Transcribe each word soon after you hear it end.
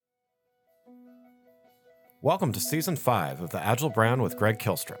Welcome to Season 5 of the Agile Brand with Greg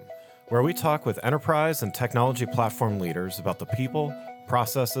Kihlstrom, where we talk with enterprise and technology platform leaders about the people,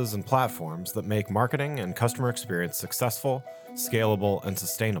 processes, and platforms that make marketing and customer experience successful, scalable, and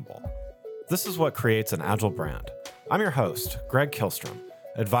sustainable. This is what creates an Agile brand. I'm your host, Greg Kihlstrom,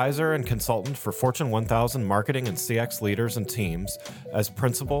 advisor and consultant for Fortune 1000 marketing and CX leaders and teams as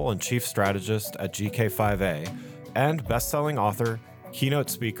principal and chief strategist at GK5A, and best-selling author,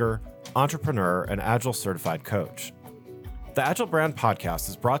 keynote speaker, entrepreneur, and Agile certified coach. The Agile Brand podcast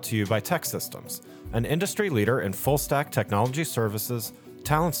is brought to you by TEKsystems, an industry leader in full-stack technology services,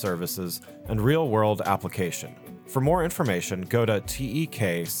 talent services, and real-world application. For more information, go to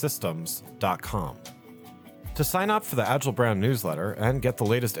teksystems.com. To sign up for the Agile Brand newsletter and get the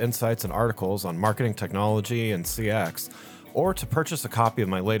latest insights and articles on marketing technology and CX, or to purchase a copy of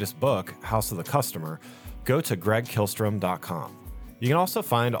my latest book, House of the Customer, go to gregkihlstrom.com. You can also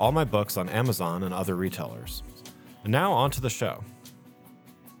find all my books on Amazon and other retailers. And now on to the show.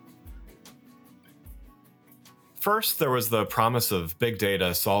 First, there was the promise of big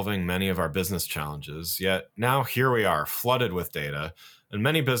data solving many of our business challenges, yet now here we are, flooded with data, and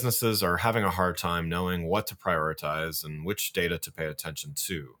many businesses are having a hard time knowing what to prioritize and which data to pay attention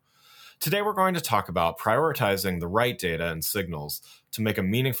to. Today, we're going to talk about prioritizing the right data and signals to make a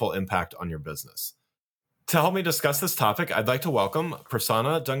meaningful impact on your business. To help me discuss this topic, I'd like to welcome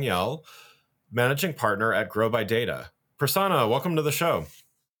Prasaana Dhungel, managing partner at GrowByData. Prasaana, welcome to the show.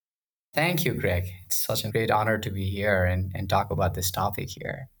 Thank you, Greg. It's such a great honor to be here and talk about this topic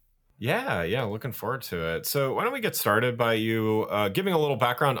here. Yeah, looking forward to it. So why don't we get started by you giving a little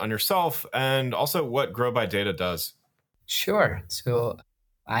background on yourself and also what GrowByData does? Sure. So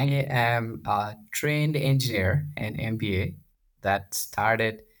I am a trained engineer and MBA that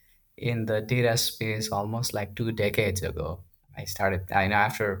started in the data space almost like 2 decades ago. After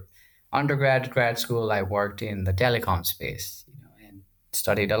grad school, I worked in the telecom space, and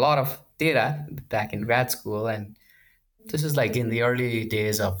studied a lot of data back in grad school. And this is like in the early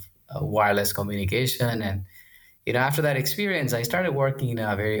days of wireless communication. And, after that experience, I started working in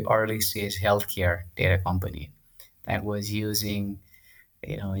a very early stage healthcare data company that was using,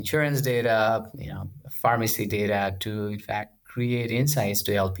 insurance data, pharmacy data to, in fact, create insights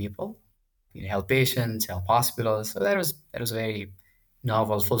to help people, help patients, help hospitals. So that was a very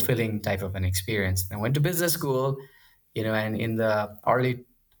novel, fulfilling type of an experience. I went to business school, and in the early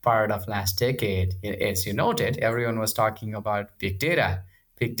part of last decade, as you noted, everyone was talking about big data,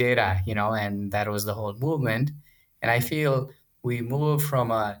 and that was the whole movement. And I feel we moved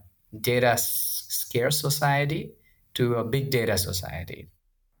from a data scarce society to a big data society.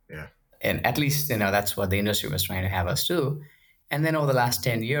 Yeah. And at least, that's what the industry was trying to have us do. And then over the last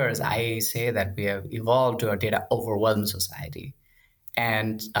 10 years, I say that we have evolved to a data overwhelmed society.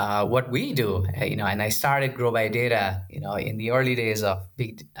 And what we do, and I started GrowByData, in the early days of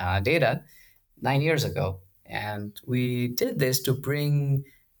big data 9 years ago. And we did this to bring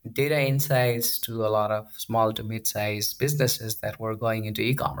data insights to a lot of small to mid-sized businesses that were going into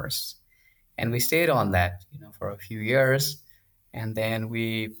e-commerce. And we stayed on that, for a few years. And then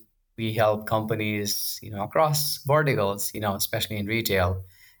we help companies, across verticals, especially in retail,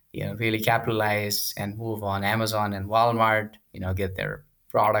 really capitalize and move on Amazon and Walmart, get their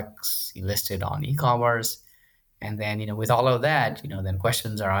products listed on e-commerce. And then, with all of that, then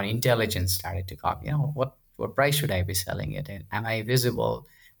questions around intelligence started to come. What price should I be selling it? And am I visible?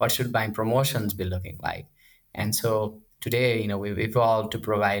 What should my promotions be looking like? And so today, we've evolved to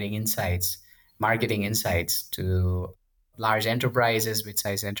providing insights, marketing insights to large enterprises,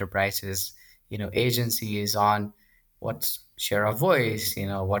 mid-sized enterprises, agencies on what's share of voice,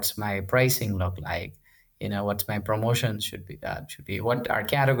 what's my pricing look like, what's my promotion should be, what are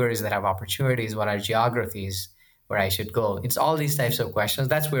categories that have opportunities, what are geographies where I should go. It's all these types of questions.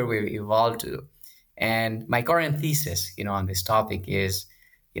 That's where we evolved to. And my current thesis, on this topic is,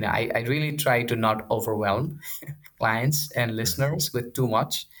 I really try to not overwhelm clients and listeners with too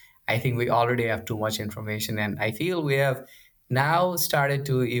much. I think we already have too much information, and I feel we have now started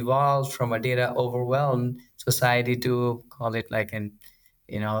to evolve from a data overwhelmed society to call it like a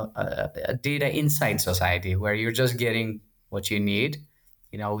data insight society where you're just getting what you need,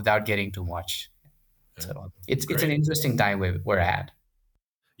 without getting too much. So it's an interesting time we're at.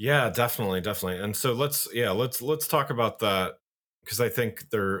 Yeah, definitely. And so let's talk about that, because I think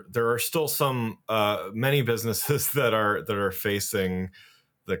there are still some many businesses that are facing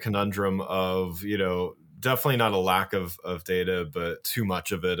the conundrum of, definitely not a lack of data, but too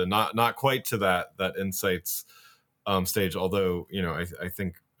much of it, and not quite to that insights stage. Although, I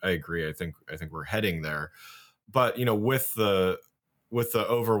think I agree. I think we're heading there. But, with the with the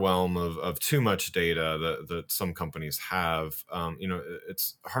overwhelm of too much data that some companies have,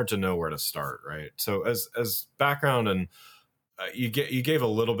 it's hard to know where to start, right? So as background, and you gave a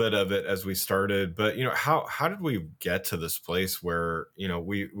little bit of it as we started, but how did we get to this place where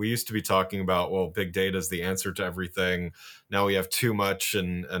we used to be talking about, well, big data is the answer to everything. Now we have too much,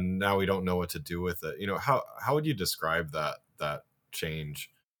 and now we don't know what to do with it. How would you describe that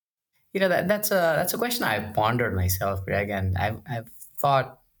change? That's a question I've pondered myself, Greg, and I've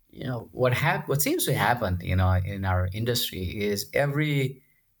thought, what seems to happen, in our industry is every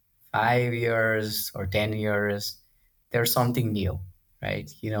 5 years or 10 years, there's something new,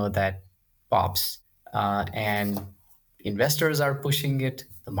 right? That pops, and investors are pushing it.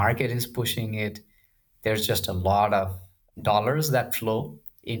 The market is pushing it. There's just a lot of dollars that flow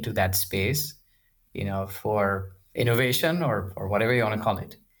into that space, for innovation or whatever you want to call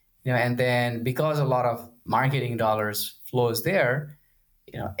it. And then because a lot of marketing dollars flows there,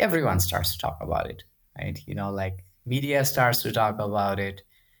 everyone starts to talk about it, right? Like media starts to talk about it.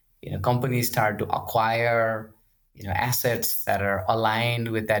 Companies start to acquire, assets that are aligned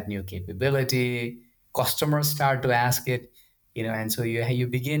with that new capability. Customers start to ask it, and so you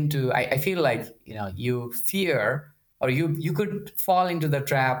begin to. I feel like you fear, or you could fall into the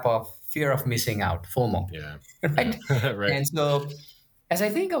trap of fear of missing out, FOMO, Yeah. right? Yeah. Right. And so as I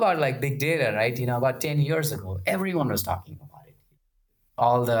think about like big data, right? About 10 years ago, everyone was talking about it.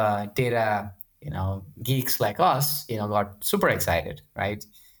 All the data, geeks like us, got super excited, right?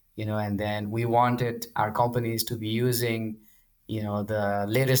 And then we wanted our companies to be using, the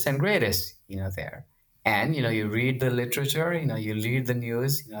latest and greatest, there. And you read the literature, you read the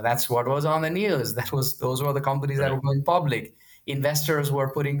news, that's what was on the news. Those were the companies that Right. were going public. Investors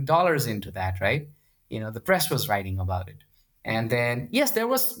were putting dollars into that, right? The press was writing about it. And then yes, there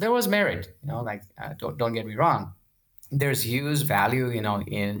was merit, like don't get me wrong, there's huge value,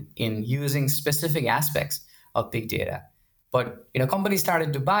 in using specific aspects of big data. But companies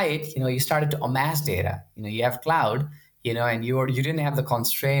started to buy it. You started to amass data. You have cloud. And you didn't have the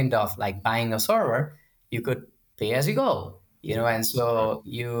constraint of like buying a server. You could pay as you go. And so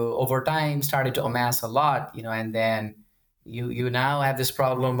you over time started to amass a lot. And then you now have this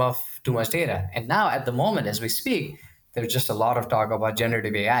problem of too much data. And now at the moment, as we speak, there's just a lot of talk about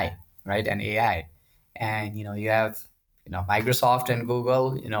generative AI, right, and AI. And you have Microsoft and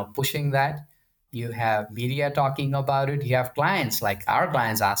Google, pushing that. You have media talking about it. You have clients, like our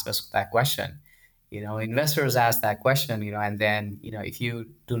clients ask us that question. Investors ask that question, and then, if you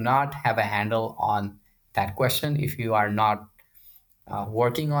do not have a handle on that question, if you are not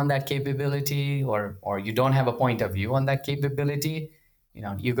working on that capability, or you don't have a point of view on that capability,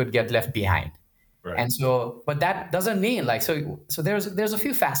 you could get left behind. Right. And so, but that doesn't mean like, so there's a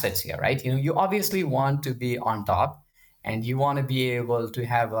few facets here, right? You obviously want to be on top, and you want to be able to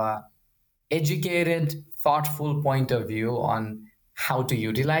have a educated, thoughtful point of view on how to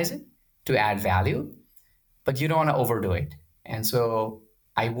utilize it to add value, but you don't want to overdo it. And so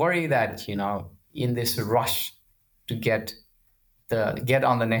I worry that, in this rush to get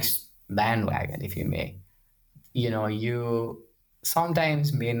on the next bandwagon, if you may, you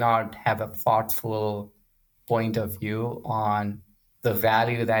sometimes may not have a thoughtful point of view on the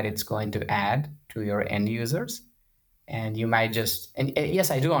value that it's going to add to your end users. And you might just, and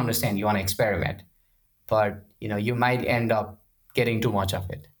yes, I do understand you want to experiment, but you might end up getting too much of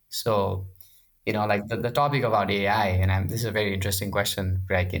it. So like the topic about AI, and this is a very interesting question,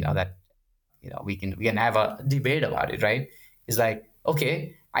 Greg, that we can have a debate about it, right? It's like,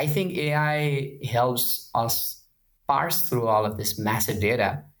 okay, I think AI helps us parse through all of this massive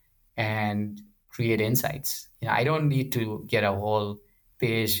data and create insights. I don't need to get a whole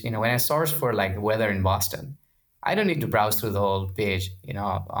page. When I search for like weather in Boston, I don't need to browse through the whole page,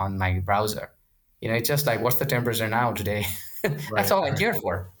 on my browser. It's just like, what's the temperature now today? That's Right. all I care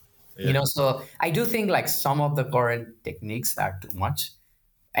for. Yeah. So I do think like some of the current techniques are too much,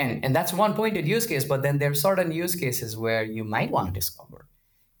 and that's one pointed use case. But then there's certain use cases where you might want to discover,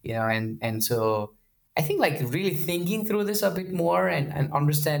 and so I think like really thinking through this a bit more, and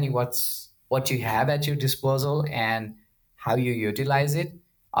understanding what you have at your disposal and how you utilize it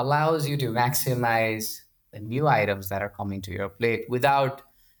allows you to maximize the new items that are coming to your plate without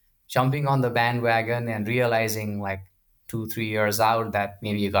jumping on the bandwagon and realizing like 2 3 years out that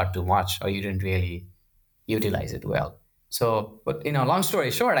maybe you got too much or you didn't really utilize it well. So, but long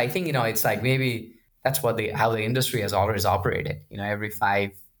story short, I think it's like maybe that's how the industry has always operated. Every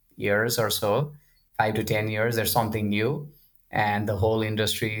 5 years or so, 5 to 10 years, there's something new, and the whole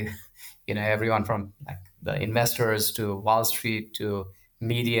industry, everyone from like the investors to Wall Street to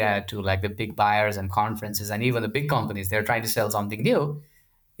media to like the big buyers and conferences and even the big companies. They're trying to sell something new,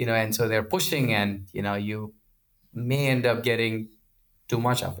 and so they're pushing, and you may end up getting too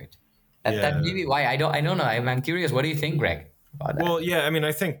much of it. That Yeah. may be why I don't know. I'm curious. What do you think, Greg, about that? Well, yeah. I mean,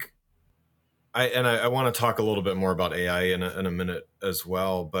 I think I want to talk a little bit more about AI in a minute as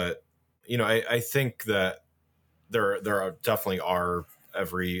well. But I think that there are definitely are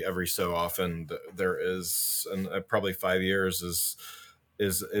every so often there is, and probably 5 years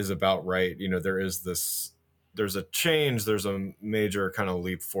is about right. There is this, there's a change, there's a major kind of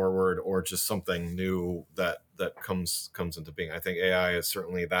leap forward, or just something new that comes into being. I think AI is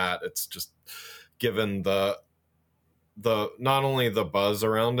certainly that. It's just given the not only the buzz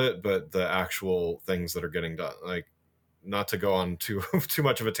around it, but the actual things that are getting done. Like, not to go on too too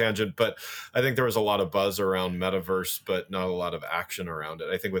much of a tangent, but I think there was a lot of buzz around metaverse, but not a lot of action around it.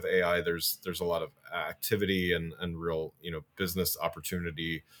 I think with AI, there's a lot of activity and real business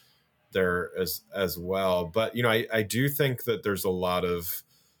opportunity there as well. But I do think that there's a lot of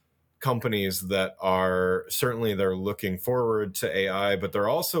companies that are certainly, they're looking forward to AI, but they're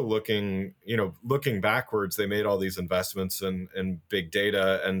also looking backwards. They made all these investments in big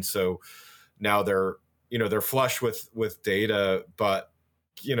data, and so now they're flush with data, but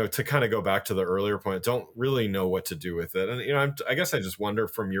to kind of go back to the earlier point, don't really know what to do with it. And I guess I just wonder,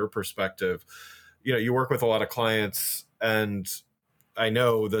 from your perspective, you work with a lot of clients, and I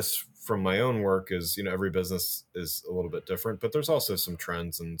know this from my own work is, every business is a little bit different, but there's also some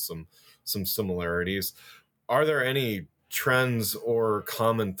trends and some similarities. Are there any trends or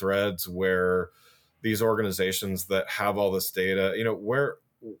common threads where these organizations that have all this data,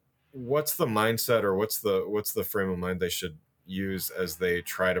 what's the mindset, or what's the frame of mind they should use as they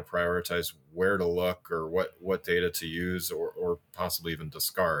try to prioritize where to look, or what data to use, or possibly even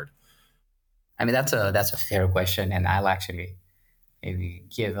discard? I mean, that's a fair question, and I'll actually maybe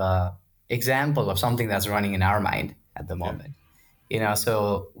give a example of something that's running in our mind at the Yeah. moment.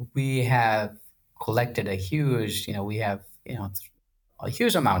 So we have collected a huge, we have, a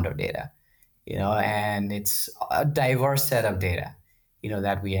huge amount of data, and it's a diverse set of data,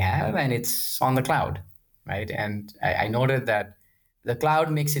 that we have, and it's on the cloud, right? And I noted that the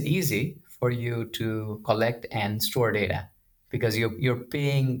cloud makes it easy for you to collect and store data because you're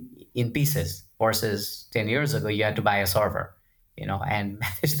paying in pieces versus 10 years ago, you had to buy a server, and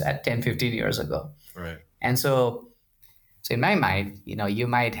manage that 10, 15 years ago. Right. And so in my mind, you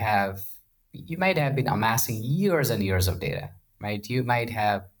might have been amassing years and years of data, right? You might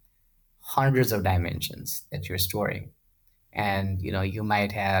have hundreds of dimensions that you're storing, and you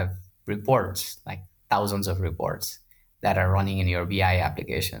might have reports, like thousands of reports that are running in your BI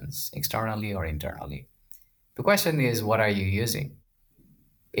applications, externally or internally. The question is, what are you using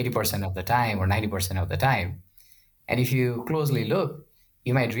 80% of the time or 90% of the time? And if you closely look,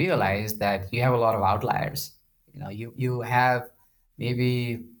 you might realize that you have a lot of outliers. You have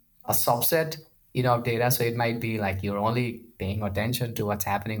maybe a subset, of data. So it might be like you're only paying attention to what's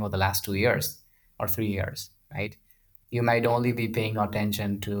happening over the last 2 years or 3 years, right? You might only be paying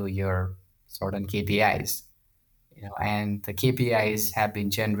attention to your certain KPIs, and the KPIs have been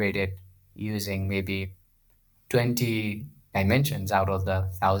generated using maybe 20 dimensions out of the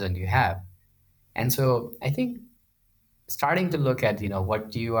 1,000 you have. And so I think starting to look at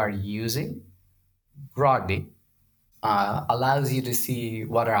what you are using broadly allows you to see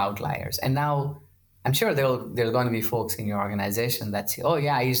what are outliers. And now I'm sure there's going to be folks in your organization that say, oh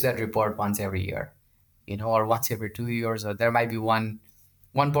yeah, I use that report once every year, or once every 2 years, or there might be one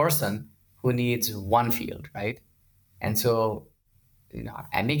person who needs one field, right? And so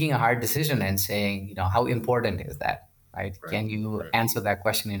I'm making a hard decision and saying, how important is that, right? Right. Can you Right. answer that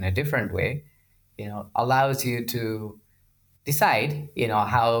question in a different way? Allows you to decide,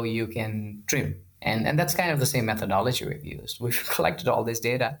 how you can trim. And that's kind of the same methodology we've used. We've collected all this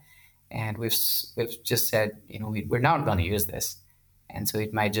data, and we've just said, we're not going to use this. And so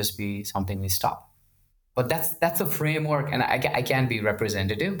it might just be something we stop. But that's a framework, and I can't be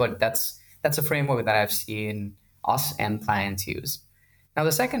representative, but that's a framework that I've seen us and clients use. Now,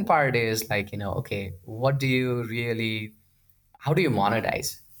 the second part is like, okay, what do you really, how do you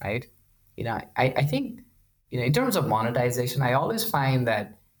monetize, right? I think, in terms of monetization, I always find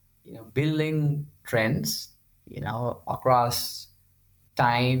that, building trends, across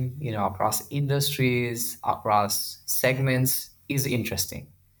time, across industries, across segments is interesting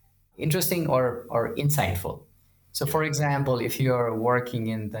or insightful. So, Yeah. for example, if you're working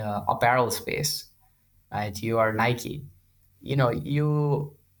in the apparel space, right, you are Nike,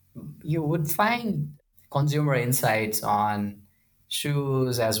 you would find consumer insights on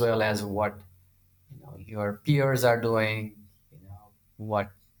shoes as well as what your peers are doing,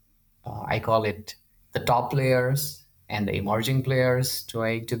 what I call it the top players and the emerging players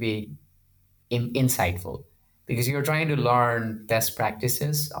trying to be insightful, because you're trying to learn best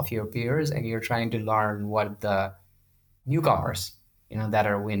practices of your peers and you're trying to learn what the newcomers, that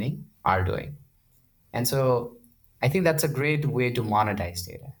are winning are doing. And so I think that's a great way to monetize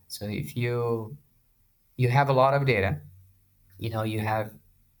data. So if you have a lot of data, you have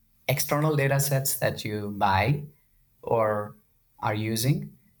external data sets that you buy or are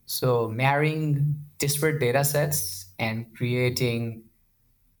using. So marrying disparate data sets and creating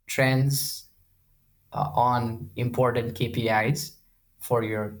trends on important KPIs for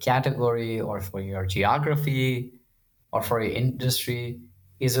your category or for your geography or for your industry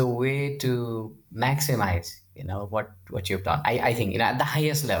is a way to maximize, what you've done. I think, at the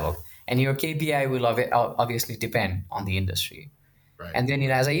highest level, and your KPI will obviously depend on the industry. Right. And then,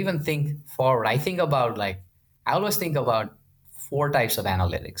 as I even think forward, I always think about four types of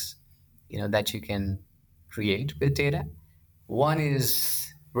analytics, that you can create with data. One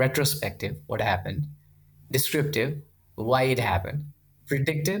is retrospective, what happened; descriptive, why it happened;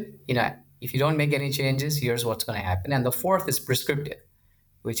 predictive, if you don't make any changes, here's what's going to happen; and the fourth is prescriptive,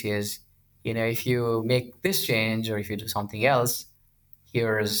 which is, if you make this change or if you do something else,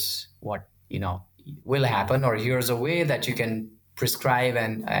 here's what will happen, or here's a way that you can prescribe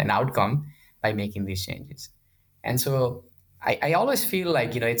an outcome by making these changes. And so I always feel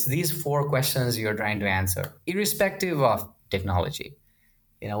like it's these four questions you're trying to answer, irrespective of technology.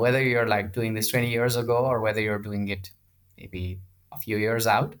 Whether you're like doing this 20 years ago or whether you're doing it maybe a few years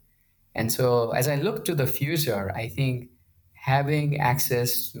out. And so as I look to the future, I think having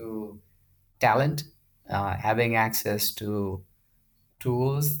access to talent, having access to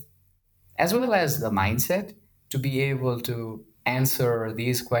tools, as well as the mindset to be able to answer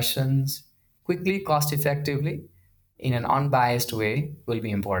these questions quickly, cost effectively, in an unbiased way will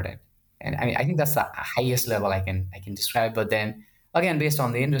be important. And I think that's the highest level I can describe. But then again, based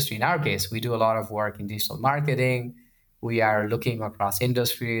on the industry, in our case, we do a lot of work in digital marketing. We are looking across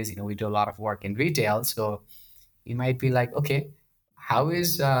industries. We do a lot of work in retail. So you might be like, okay, how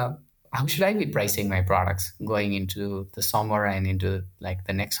should I be pricing my products going into the summer and into like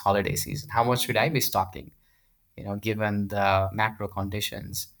the next holiday season? How much should I be stocking, given the macro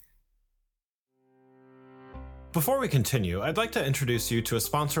conditions? Before we continue, I'd like to introduce you to a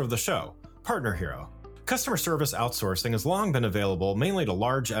sponsor of the show, Partner Hero. Customer service outsourcing has long been available mainly to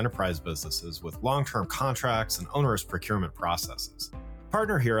large enterprise businesses with long-term contracts and onerous procurement processes.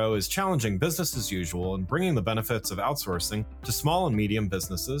 Partner Hero is challenging business as usual and bringing the benefits of outsourcing to small and medium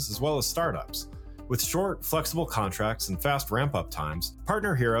businesses as well as startups. With short, flexible contracts and fast ramp-up times,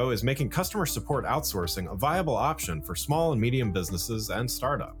 Partner Hero is making customer support outsourcing a viable option for small and medium businesses and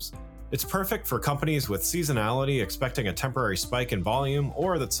startups. It's perfect for companies with seasonality expecting a temporary spike in volume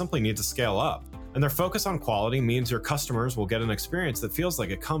or that simply need to scale up. And their focus on quality means your customers will get an experience that feels like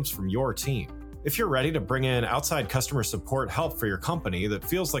it comes from your team. If you're ready to bring in outside customer support help for your company that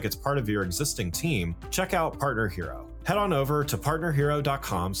feels like it's part of your existing team, check out Partner Hero. Head on over to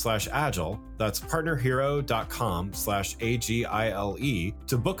partnerhero.com/agile, that's partnerhero.com/AGILE,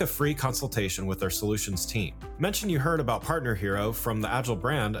 to book a free consultation with their solutions team. Mention you heard about Partner Hero from the Agile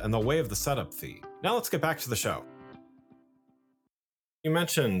brand and they'll waive the setup fee. Now let's get back to the show. You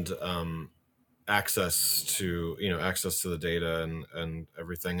mentioned access to the data and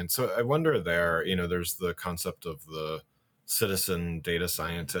everything, and so I wonder there, there's the concept of the citizen data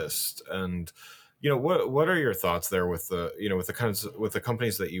scientist, and what are your thoughts there with the with the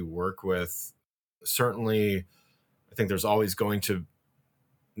companies that you work with? Certainly I think there's always going to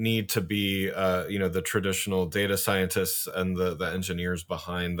need to be the traditional data scientists and the engineers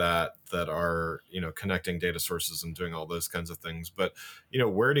behind that are connecting data sources and doing all those kinds of things, but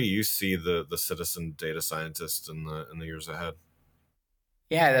where do you see the citizen data scientist in the years ahead?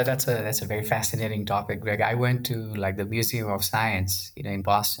 Yeah, that's a very fascinating topic, Greg. I went to like the Museum of Science, in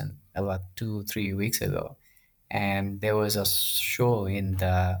Boston about 2-3 weeks ago, and there was a show in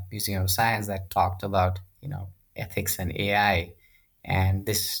the Museum of Science that talked about ethics and AI and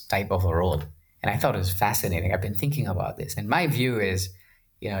this type of a role, and I thought it was fascinating. I've been thinking about this, and my view is,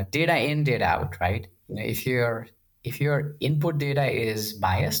 data in, data out, right? If your input data is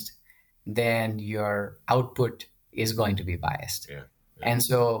biased, then your output is going to be biased. Yeah. And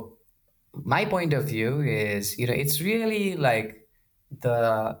so my point of view is, it's really like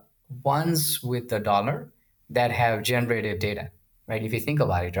the ones with the dollar that have generated data, right? If you think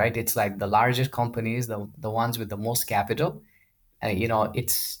about it, right, it's like the largest companies, the ones with the most capital,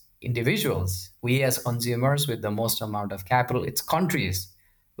 it's individuals, we as consumers with the most amount of capital, it's countries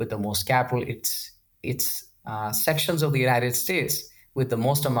with the most capital, it's sections of the United States with the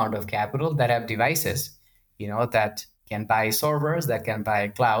most amount of capital that have devices, that can buy servers, that can buy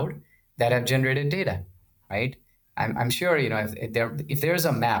cloud, that have generated data, right? I'm sure, if there's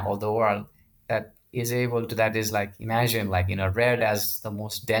a map of the world that is able to, that is like, imagine like, red as the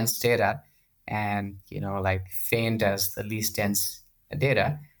most dense data, and, like faint as the least dense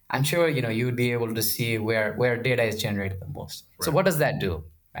data. I'm sure, you would be able to see where data is generated the most. Right. So what does that do,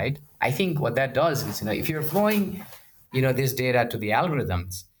 right? I think what that does is, if you're flowing, this data to the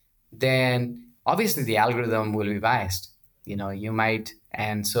algorithms, then obviously the algorithm will be biased. You might,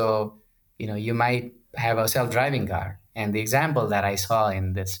 and so, you might have a self-driving car. And the example that I saw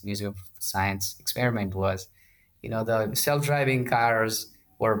in this Museum of Science experiment was, the self-driving cars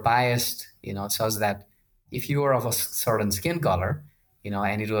were biased, such that if you were of a certain skin color,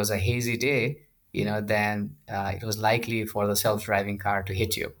 and it was a hazy day, then it was likely for the self-driving car to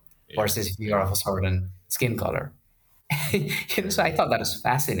hit you, versus if you are of a certain skin color. So I thought that was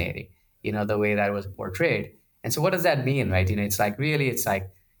fascinating, the way that was portrayed. And so what does that mean, right? It's like, really, it's like,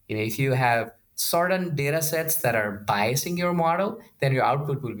 if you have certain data sets that are biasing your model, then your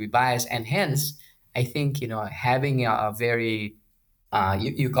output will be biased. And hence, I think, having a very,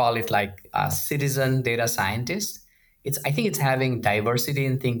 you call it like a citizen data scientist. I think it's having diversity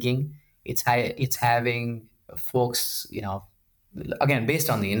in thinking. It's having folks, again, based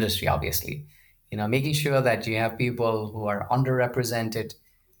on the industry, obviously, making sure that you have people who are underrepresented,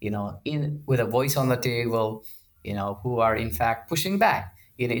 in with a voice on the table, who are in fact pushing back.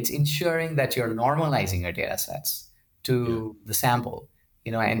 It's ensuring that you're normalizing your data sets to the sample,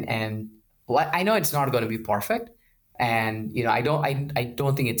 and what I know, it's not going to be perfect, and I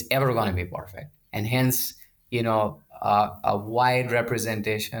don't think it's ever going to be perfect, and hence, a wide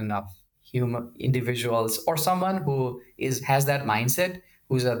representation of human individuals, or someone who has that mindset,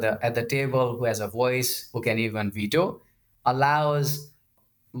 who's at the table, who has a voice, who can even veto, allows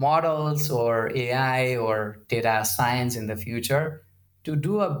models or AI or data science in the future to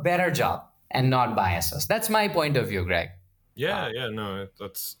do a better job and not bias us. That's my point of view, Greg. No,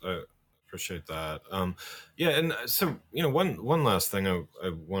 that's I appreciate that. And so one last thing I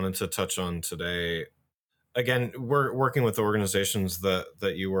wanted to touch on today. Again, we're working with organizations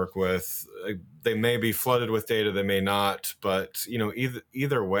that you work with. They may be flooded with data, they may not, but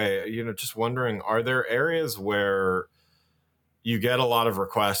either way, just wondering, are there areas where you get a lot of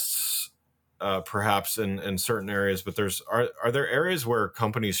requests, perhaps in certain areas, but are there areas where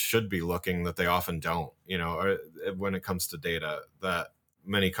companies should be looking that they often don't, when it comes to data, that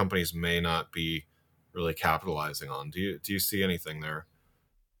many companies may not be really capitalizing on? Do you see anything there?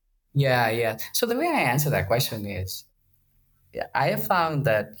 Yeah. So the way I answer that question is, yeah, I have found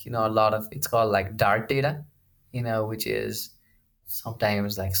that, a lot of, it's called like dark data, which is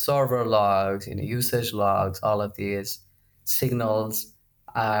sometimes like server logs, usage logs, all of these signals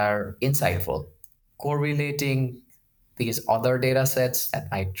are insightful. Correlating these other data sets that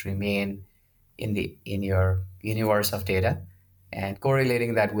might remain in your universe of data, and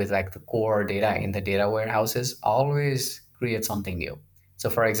correlating that with like the core data in the data warehouses always creates something new. So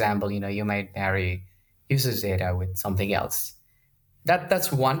for example, you might marry usage data with something else.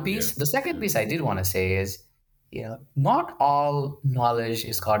 That's one piece. The second piece I did want to say is, not all knowledge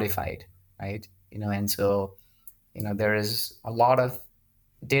is codified, right? And so, there is a lot of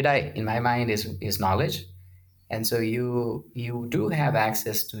data in my mind is knowledge. And so you do have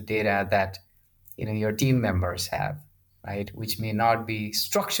access to data that, your team members have, right? Which may not be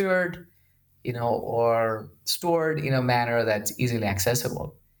structured, or stored in a manner that's easily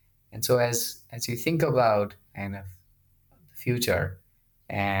accessible. And so as you think about kind of the future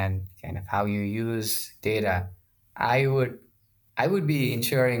and kind of how you use data, I would I would be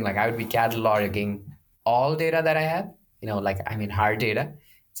ensuring, like I would be cataloging all data that I have, like I mean hard data.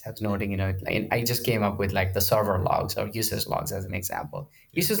 So noting, like, I just came up with like the server logs or usage logs as an example.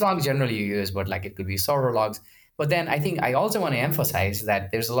 Usage logs generally you use, but like it could be server logs. But then I think I also want to emphasize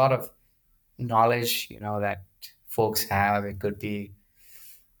that there's a lot of knowledge, that folks have. It could be,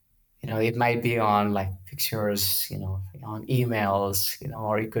 it might be on like pictures, on emails,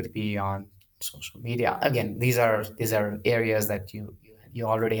 or it could be on social media. Again, these are areas that you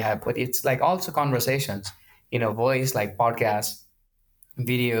already have, but it's like also conversations, voice, like podcasts,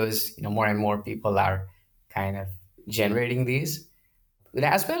 videos. More and more people are kind of generating these,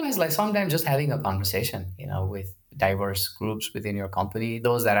 as well as like sometimes just having a conversation, with diverse groups within your company,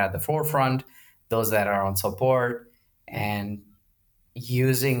 those that are at the forefront, those that are on support, and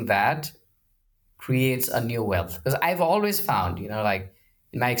using that creates a new wealth. Because I've always found, like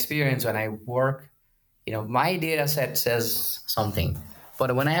in my experience when I work, my data set says something.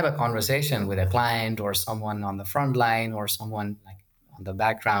 But when I have a conversation with a client or someone on the front line or someone like on the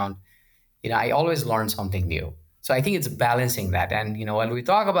background, I always learn something new. So I think it's balancing that. And when we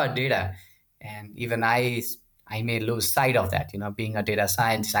talk about data, and even I may lose sight of that. Being a data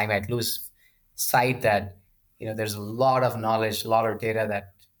scientist, I might lose sight that there's a lot of knowledge, a lot of data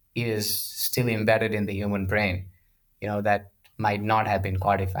that is still embedded in the human brain, that might not have been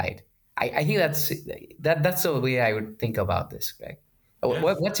codified. I think that's the way I would think about this, Greg. Yeah.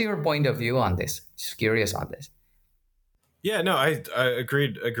 What's your point of view on this? Just curious on this. Yeah, no, I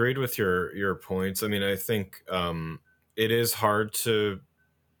agreed with your points. I mean, I think it is hard to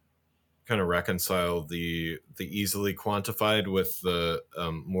kind of reconcile the easily quantified with the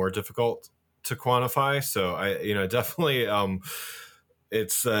more difficult to quantify. So definitely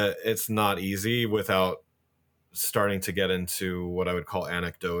it's not easy without starting to get into what I would call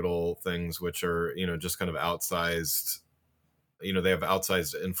anecdotal things, which are just kind of outsized. They have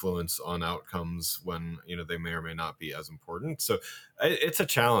outsized influence on outcomes when they may or may not be as important. So it's a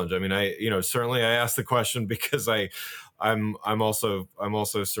challenge. I mean, certainly I asked the question because I'm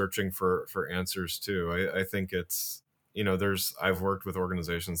also searching for answers too. I think it's I've worked with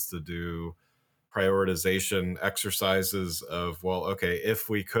organizations to do prioritization exercises of, well, okay, if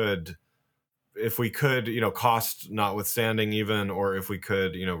we could, cost notwithstanding even, or if we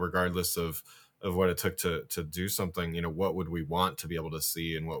could, regardless of what it took to do something, what would we want to be able to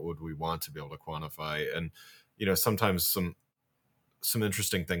see and what would we want to be able to quantify? And, sometimes some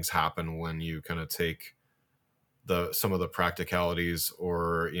interesting things happen when you kind of take some of the practicalities,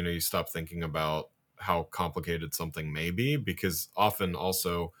 or, you stop thinking about how complicated something may be, because often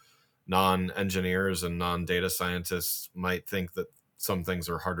also non-engineers and non-data scientists might think that some things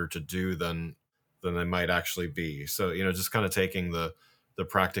are harder to do than they might actually be. So, just kind of taking the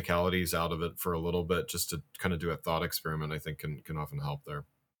practicalities out of it for a little bit, just to kind of do a thought experiment, I think can often help there.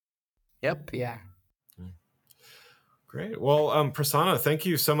 Yep. Yeah. Great. Well, Prasanna, thank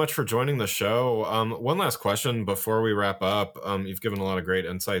you so much for joining the show. One last question before we wrap up. You've given a lot of great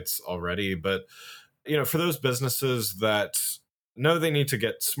insights already, but for those businesses that know they need to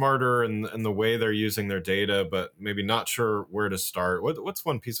get smarter in the way they're using their data, but maybe not sure where to start, what's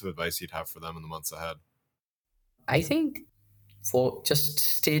one piece of advice you'd have for them in the months ahead? I think for just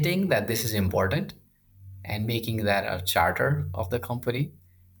stating that this is important and making that a charter of the company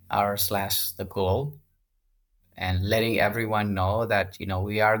or slash the goal, and letting everyone know that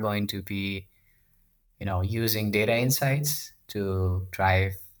we are going to be using data insights to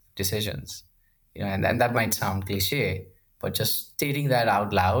drive decisions. And that might sound cliche, but just stating that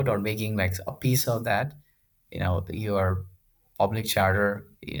out loud or making like a piece of that, your public charter,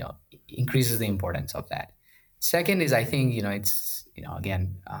 increases the importance of that. Second is, I think, it's,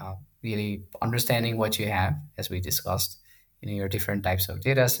 again, really understanding what you have, as we discussed, your different types of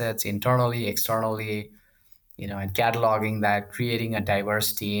data sets, internally, externally, and cataloging that, creating a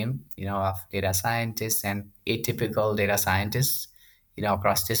diverse team, of data scientists and atypical data scientists,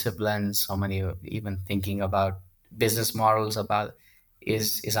 across disciplines. So many, even thinking about business models about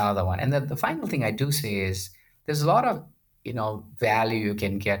is another one. And then the final thing I do say is there's a lot of, value you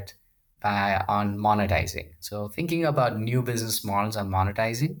can get on monetizing. So thinking about new business models on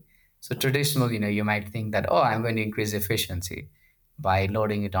monetizing. So traditional, you might think that, oh, I'm going to increase efficiency by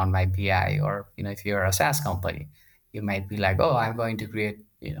loading it on my BI, or if you're a SaaS company, you might be like, oh, I'm going to create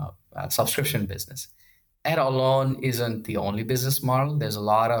a subscription business. That alone isn't the only business model. There's a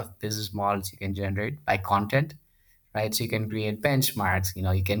lot of business models you can generate by content, right? So you can create benchmarks,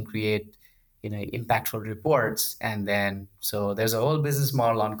 you can create impactful reports, and then so there's a whole business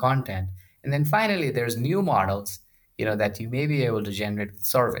model on content. And then finally there's new models that you may be able to generate with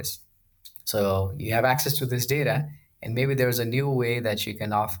service. So you have access to this data, and maybe there's a new way that you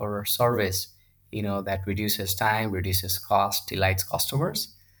can offer service, that reduces time, reduces cost, delights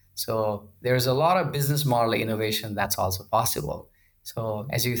customers. So there's a lot of business model innovation that's also possible. So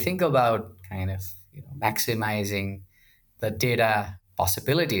as you think about kind of maximizing the data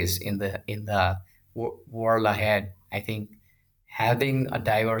possibilities in the world ahead, I think having a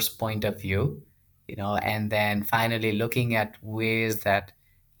diverse point of view, and then finally looking at ways that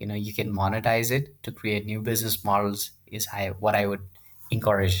you can monetize it to create new business models is what I would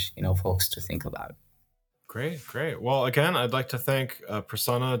encourage folks to think about. Great. Well, again, I'd like to thank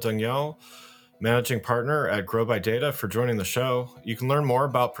Prasaana Dhungel, managing partner at GrowByData, for joining the show. You can learn more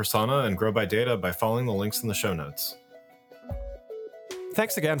about Prasaana and GrowByData by following the links in the show notes.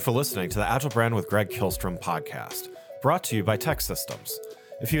 Thanks again for listening to the Agile Brand with Greg Kihlstrom podcast, brought to you by Tech Systems.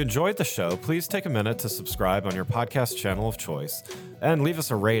 If you enjoyed the show, please take a minute to subscribe on your podcast channel of choice and leave us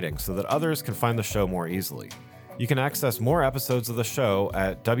a rating so that others can find the show more easily. You can access more episodes of the show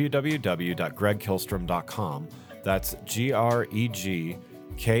at www.gregkihlstrom.com, That's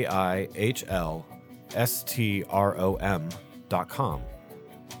GrEGKIHLSTROM.com.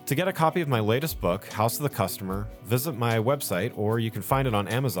 To get a copy of my latest book, House of the Customer, visit my website, or you can find it on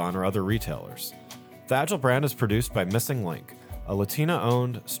Amazon or other retailers. The Agile brand is produced by Missing Link, a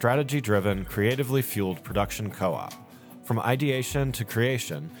Latina-owned, strategy-driven, creatively fueled production co-op. From ideation to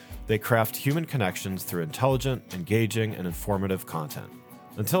creation, they craft human connections through intelligent, engaging, and informative content.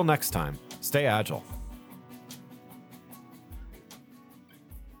 Until next time, stay agile.